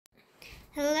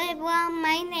Hello everyone,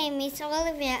 my name is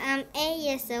Olivia. I'm 8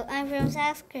 years old. I'm from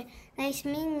South Korea. Nice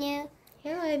meeting you.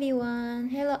 Hello everyone.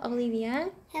 Hello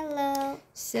Olivia. Hello.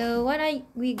 So what are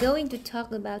we going to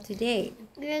talk about today?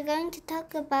 We're going to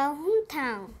talk about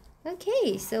hometown.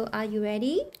 Okay, so are you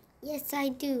ready? Yes, I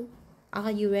do.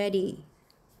 Are you ready?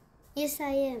 Yes,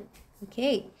 I am.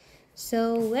 Okay,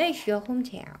 so where is your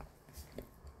hometown?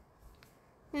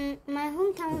 My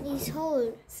hometown is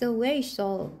Seoul. So where is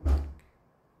Seoul?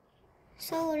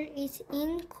 Seoul is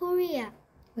in Korea.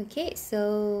 Okay,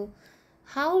 so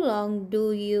how long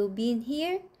do you been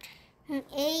here? 8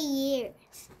 years.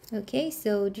 Okay,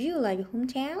 so do you like your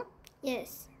hometown?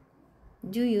 Yes.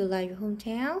 Do you like your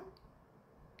hometown?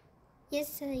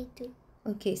 Yes, I do.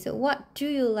 Okay, so what do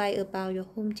you like about your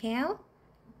hometown?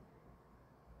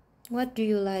 What do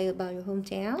you like about your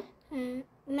hometown?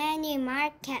 Many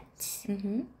markets.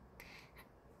 Mm-hmm.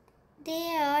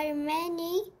 There are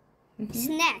many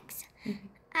snacks.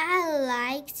 I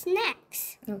like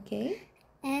snacks. Okay.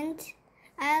 And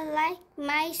I like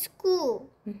my school.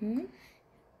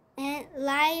 And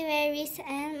libraries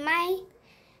and my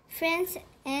friends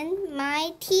and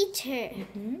my teacher.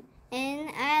 And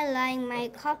I like my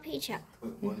coffee shop.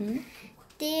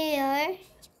 There are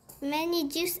many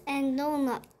juice and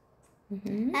donut.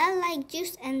 I like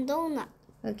juice and donut.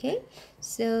 Okay,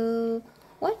 so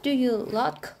what do you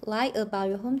like about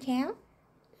your hometown?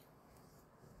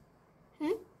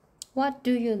 What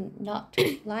do you not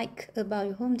like about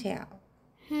your hometown?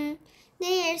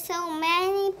 There are so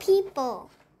many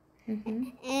people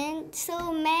and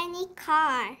so many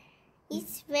cars.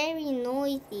 It's very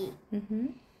noisy.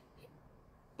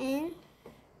 And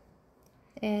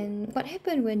what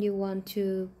happened when you want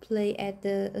to play at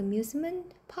the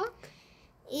amusement park?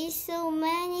 It's so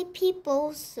many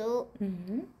people, so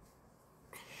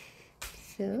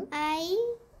I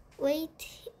wait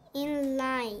in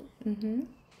line.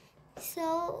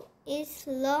 So it's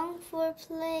long for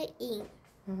playing.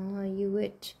 You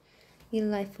wait in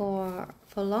line for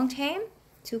a long time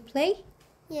to play?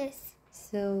 Yes.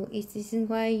 So is this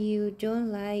why you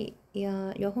don't like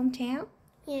your hometown?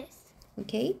 Yes.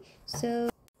 Okay, so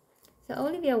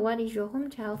Olivia, what is your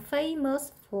hometown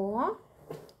famous for?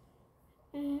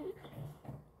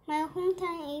 My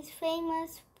hometown is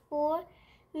famous for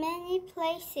many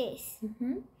places.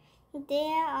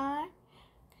 There are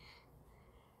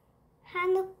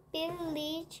Hanok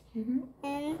Village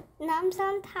and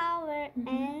Namsan Tower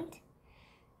and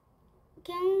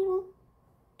Gyeongbuk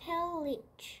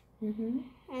Village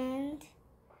and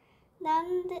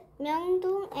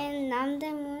Myeongdong and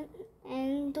Namdaemun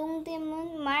and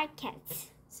Dongdaemun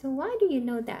markets. So why do you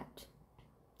know that?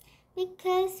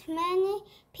 Because many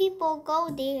people go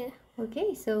there.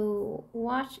 Okay, so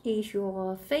what is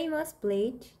your famous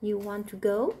place you want to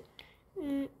go?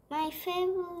 My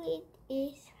favorite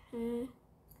is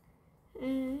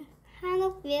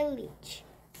Hanok Village.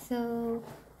 So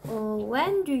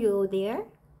when do you go there?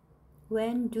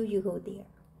 When do you go there?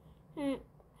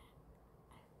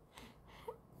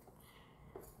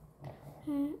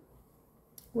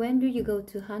 When do you go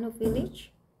to Hanok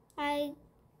Village? I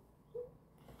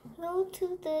go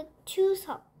to the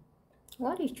Chuseok.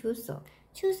 What is Chuseok?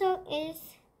 Chuseok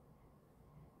is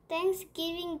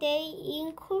Thanksgiving Day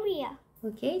in Korea.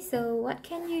 Okay, so what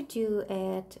can you do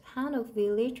at Hanok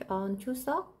Village on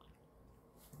Chuseok?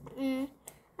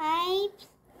 I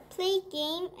play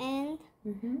game and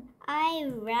I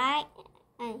write.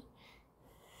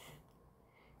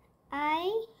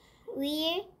 I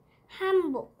wear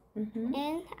hanbok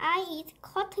and I eat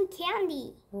cotton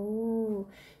candy. Oh,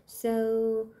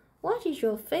 so what is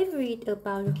your favorite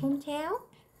about your hometown?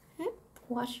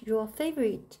 What's your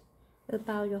favorite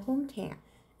about your hometown?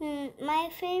 My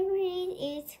favorite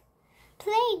is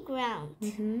playground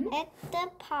at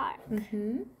the park.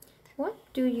 What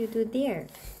do you do there?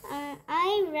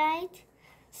 I ride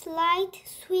slide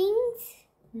swings,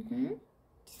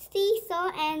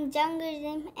 seesaw and jungle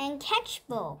gym and catch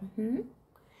ball.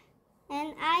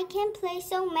 And I can play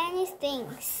so many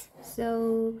things.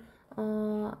 So,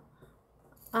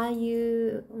 are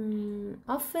you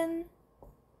often?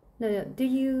 No. Do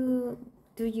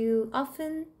you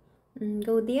often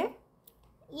go there?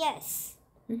 Yes.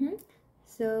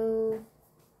 So,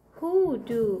 who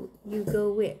do you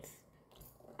go with?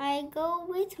 I go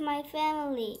with my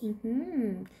family.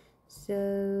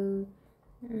 So,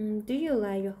 do you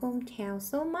like your hometown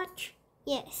so much?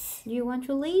 Yes. Do you want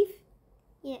to leave?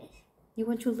 Yes. You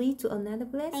want to leave to another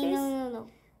place? No.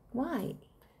 Why?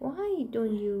 Why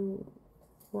don't you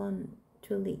want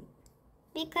to leave?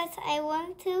 Because I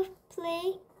want to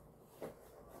play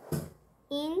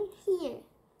in here.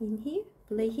 In here?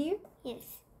 Play here?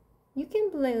 Yes. You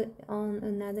can play on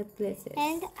another places.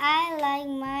 And I like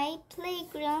my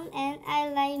playground, and I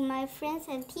like my friends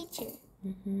and teacher.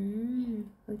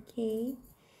 Okay.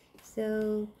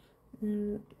 So,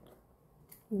 you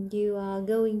are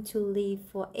going to live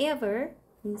forever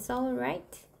in Seoul,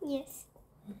 right? Yes.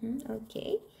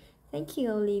 Okay. Thank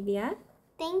you, Olivia.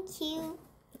 Thank you.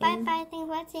 Bye bye. Thanks for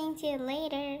watching. See you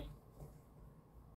later.